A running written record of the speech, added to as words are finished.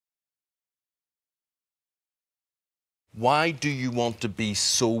Why do you want to be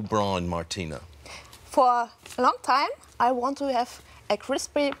so brown, Martina? For a long time, I want to have a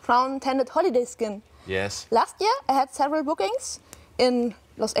crispy, brown, tended holiday skin. Yes. Last year, I had several bookings in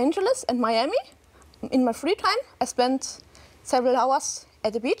Los Angeles and Miami. In my free time, I spent several hours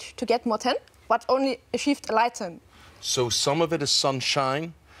at the beach to get more tan, but only achieved a light tan. So some of it is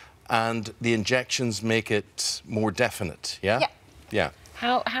sunshine, and the injections make it more definite, yeah? Yeah. Yeah.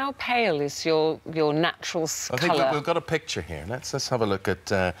 How pale is your natural colour? I think we've got a picture here. Let's have a look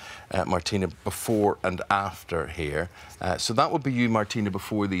at Martina before and after here. So that would be you, Martina,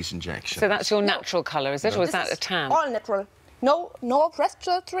 before these injections. So that's your natural colour, is it, or is that a tan? All natural. No breast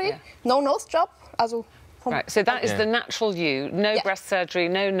surgery, no nose job. Right, so that is the natural you. No breast surgery,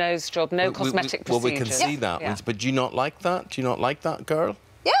 no nose job, no cosmetic procedures. Well, we can see that. But do you not like that? Do you not like that, girl?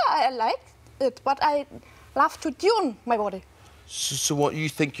 Yeah, I like it, but I love to tune my body. So what, you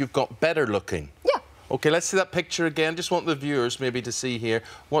think you've got better looking? Yeah. OK, let's see that picture again. Just want the viewers maybe to see here.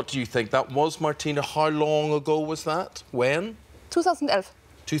 What do you think? That was Martina. How long ago was that? When? 2011.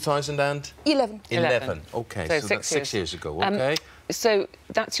 2011? 11. OK, so that's 6 years ago, OK. So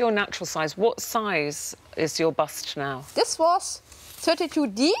that's your natural size. What size is your bust now? This was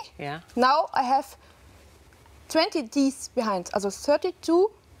 32D. Yeah. Now I have 20Ds behind. Also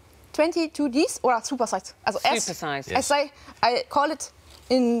 22Ds or super size. Also super size. Yes. I call it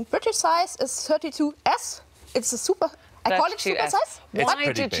in British size is 32S. It's a super. I call it super size.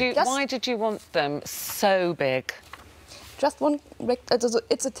 Why did you want them so big? Just one.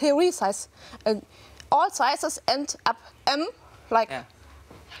 It's a theory size. All sizes end up M. Like. Yeah.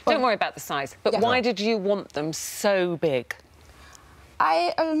 Don't worry about the size. But why did you want them so big?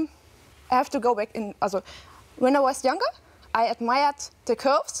 I have to go back in. Also, when I was younger, I admired the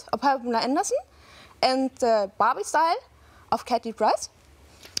curves of Pamela Anderson and the Barbie style of Katie Price.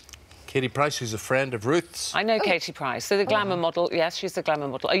 Katie Price, who's a friend of Ruth's. I know Katie Price. So the glamour model, yes, she's a glamour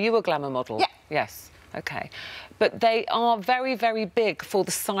model. Are you a glamour model? Yeah. Yes. OK. But they are very, very big for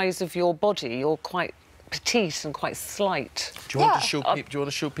the size of your body. You're quite petite and quite slight. Do you want to show people? Do you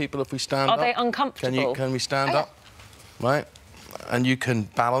want to show people if we stand up? Are they uncomfortable? Can we stand up? Right. And you can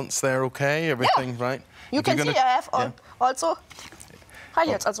balance there, OK? Everything, right? You can see I have also high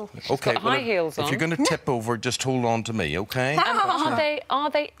heels. OK. High heels on. If you're going to tip over, just hold on to me, OK? Are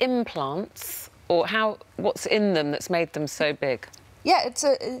they implants, or what's in them that's made them so big? Yeah,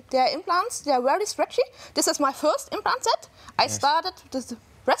 they are implants. They are very stretchy. This is my first implant set. I started this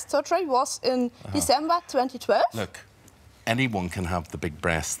breast surgery was in December 2012. Look, anyone can have the big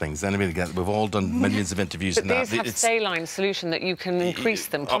breast things. Anybody can. We've all done millions of interviews. But these have saline solution that you can increase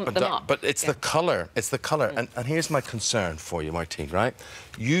them, pump them up. But it's the colour. It's the colour. And here's my concern for you, Martine, right?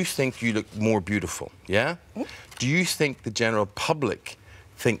 You think you look more beautiful, yeah? Do you think the general public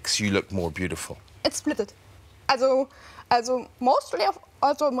thinks you look more beautiful? It's split. Also mostly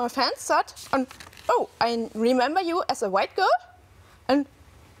also my fans said, oh, I remember you as a white girl, and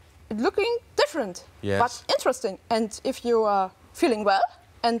looking different, but interesting. And if you are feeling well,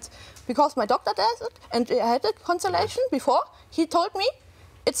 and because my doctor does it, and I had a consultation before, he told me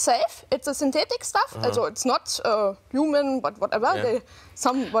it's safe, it's a synthetic stuff, so it's not human, but whatever.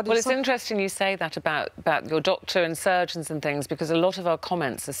 Well, it's interesting you say that about your doctor and surgeons and things, because a lot of our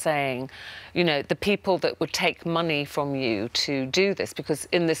comments are saying, you know, the people that would take money from you to do this, because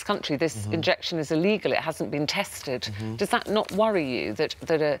in this country this injection is illegal, it hasn't been tested. Does that not worry you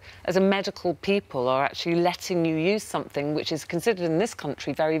that as a medical people are actually letting you use something which is considered in this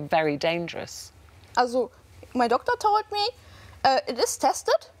country very, very dangerous? Also, my doctor told me it is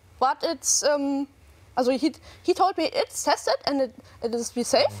tested, but it's he told me it's tested and it is be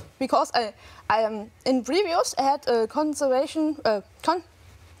safe, because I am in previews I had a consultation about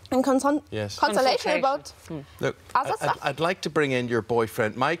Look, other stuff. I'd like to bring in your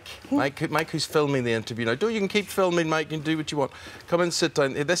boyfriend, Mike. Mike, who's filming the interview now. You can keep filming, Mike. You can do what you want. Come and sit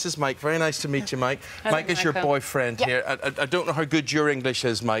down. This is Mike. Very nice to meet you, Mike. Mike is your boyfriend here. I don't know how good your English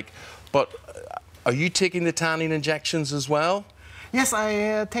is, Mike, but are you taking the tanning injections as well? Yes,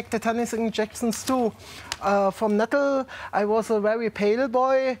 I take the tanning injections too. From Nettle, I was a very pale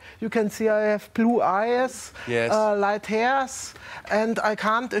boy. You can see I have blue eyes, light hairs, and I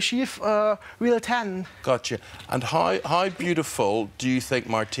can't achieve real tan. Gotcha. And how beautiful do you think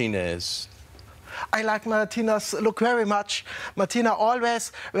Martina is? I like Martina's look very much. Martina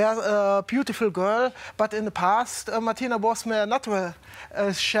always was a beautiful girl, but in the past, Martina was more natural.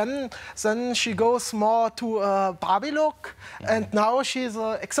 Then she goes more to a Barbie look, and now she's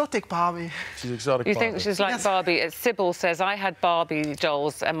an exotic Barbie. She's exotic. You Barbie. think she's like Barbie? Sybil says, I had Barbie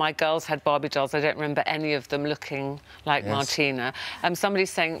dolls, and my girls had Barbie dolls. I don't remember any of them looking like Martina.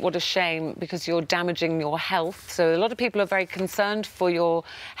 Somebody's saying, what a shame, because you're damaging your health. So a lot of people are very concerned for your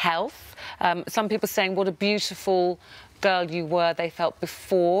health. Some people saying, what a beautiful girl you were, they felt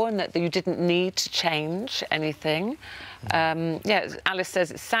before, and that you didn't need to change anything. Yeah, Alice says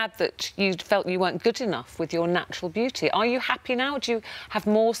it's sad that you felt you weren't good enough with your natural beauty. Are you happy now? Do you have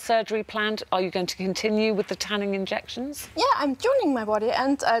more surgery planned? Are you going to continue with the tanning injections? Yeah, I'm tuning my body,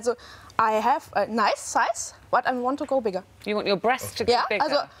 and also I have a nice size, but I want to go bigger. You want your breasts to get bigger?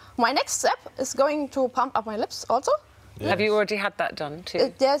 Yeah, my next step is going to pump up my lips also. Yes. Have you already had that done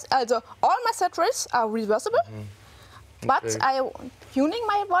too? Yes, also all my surgeries are reversible. But I'm tuning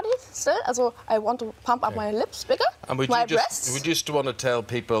my body still, also I want to pump up my lips bigger, and my breasts. We just want to tell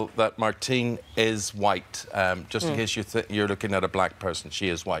people that Martine is white, just in case you're looking at a black person, she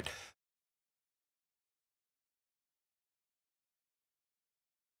is white.